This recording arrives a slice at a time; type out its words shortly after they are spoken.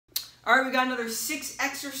All right, we got another 6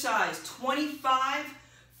 exercise, 25,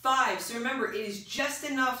 5. So remember, it is just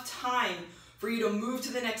enough time for you to move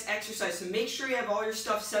to the next exercise. So make sure you have all your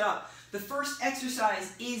stuff set up. The first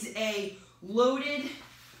exercise is a loaded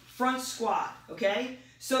front squat, okay?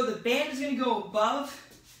 So the band is going to go above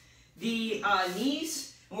the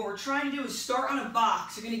knees. And what we're trying to do is start on a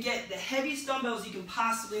box. You're going to get the heaviest dumbbells you can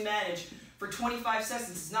possibly manage for 25 seconds.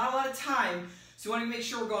 It's not a lot of time, so you want to make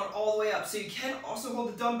sure we're going all the way up. So you can also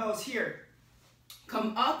hold the dumbbells here.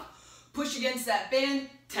 Come up, push against that band,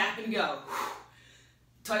 tap and go.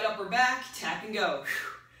 Tight upper back, tap and go.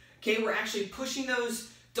 Okay, we're actually pushing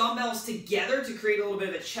those dumbbells together to create a little bit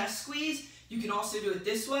of a chest squeeze. You can also do it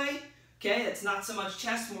this way. Okay, that's not so much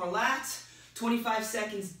chest, more lats. 25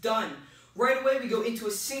 seconds, done. Right away, we go into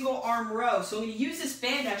a single arm row. So I'm going to use this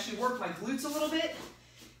band to actually work my glutes a little bit.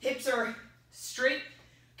 Hips are straight.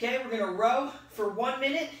 Okay, we're going to row for 1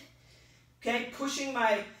 minute. Okay, pushing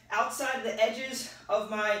my outside of the edges of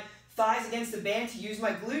my thighs against the band to use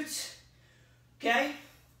my glutes. Okay,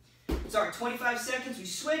 sorry, 25 seconds, we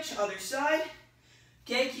switch, other side.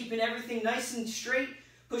 Okay, keeping everything nice and straight,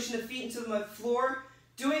 pushing the feet into the floor.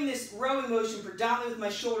 Doing this rowing motion predominantly with my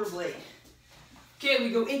shoulder blade. Okay, we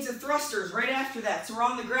go into thrusters right after that, so we're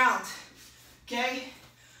on the ground. Okay,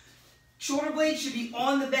 shoulder blade should be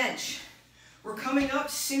on the bench. We're coming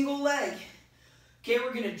up single leg. Okay,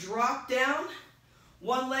 we're going to drop down,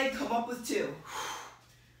 one leg, come up with 2.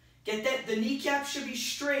 Get that, the kneecap should be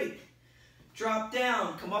straight. Drop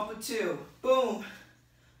down, come up with 2. Boom.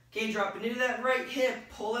 Okay, dropping into that right hip,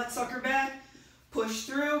 pull that sucker back, push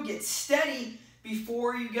through, get steady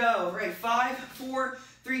before you go. Right, 5, 4,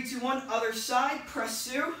 3, 2, 1, other side, press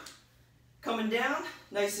through, coming down,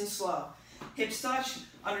 nice and slow. Hips touch,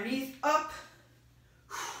 underneath, up.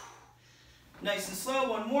 Nice and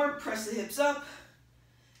slow, one more, press the hips up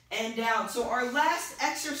and down. So our last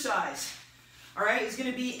exercise, all right, is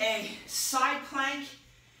gonna be a side plank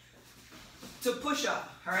to push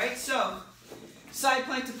up, all right? So side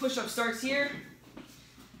plank to push up starts here.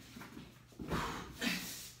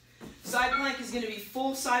 Side plank is going to be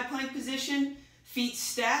full side plank position, feet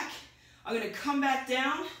stack. I'm going to come back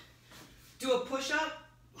down, do a push up,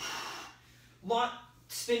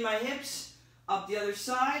 spin my hips, up the other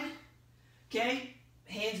side. Okay,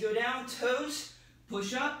 hands go down, toes,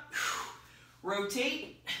 push up,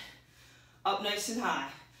 rotate, up nice and high.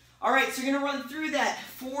 All right, so you're going to run through that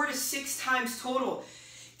 4 to 6 times total.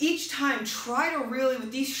 Each time, try to really,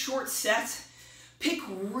 with these short sets, pick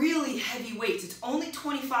really heavy weights. It's only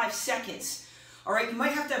 25 seconds. All right, you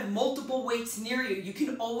might have to have multiple weights near you. You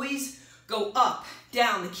can always go up,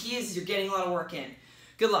 down. The key is you're getting a lot of work in.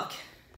 Good luck.